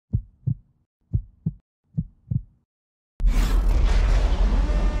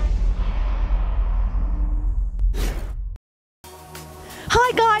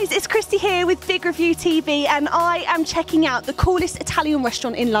Hi guys, it's Christy here with Big Review TV and I am checking out the coolest Italian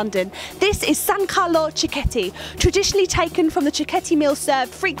restaurant in London. This is San Carlo Cicchetti, traditionally taken from the Cicchetti meal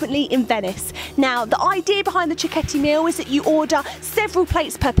served frequently in Venice. Now, the idea behind the Cicchetti meal is that you order several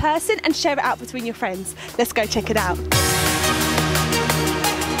plates per person and share it out between your friends. Let's go check it out.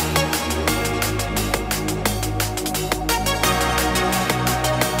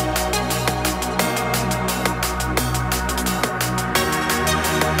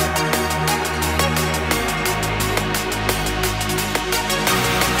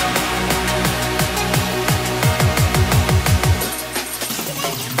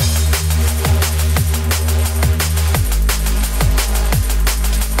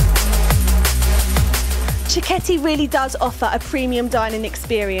 Cicchetti really does offer a premium dining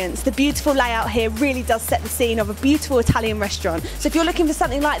experience. The beautiful layout here really does set the scene of a beautiful Italian restaurant. So if you're looking for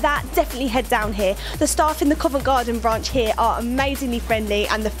something like that, definitely head down here. The staff in the Covent Garden branch here are amazingly friendly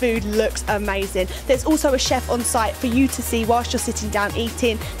and the food looks amazing. There's also a chef on site for you to see whilst you're sitting down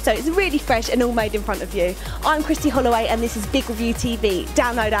eating, so it's really fresh and all made in front of you. I'm Christy Holloway and this is Big Review TV.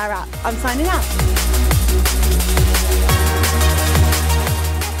 Download our app. I'm signing out.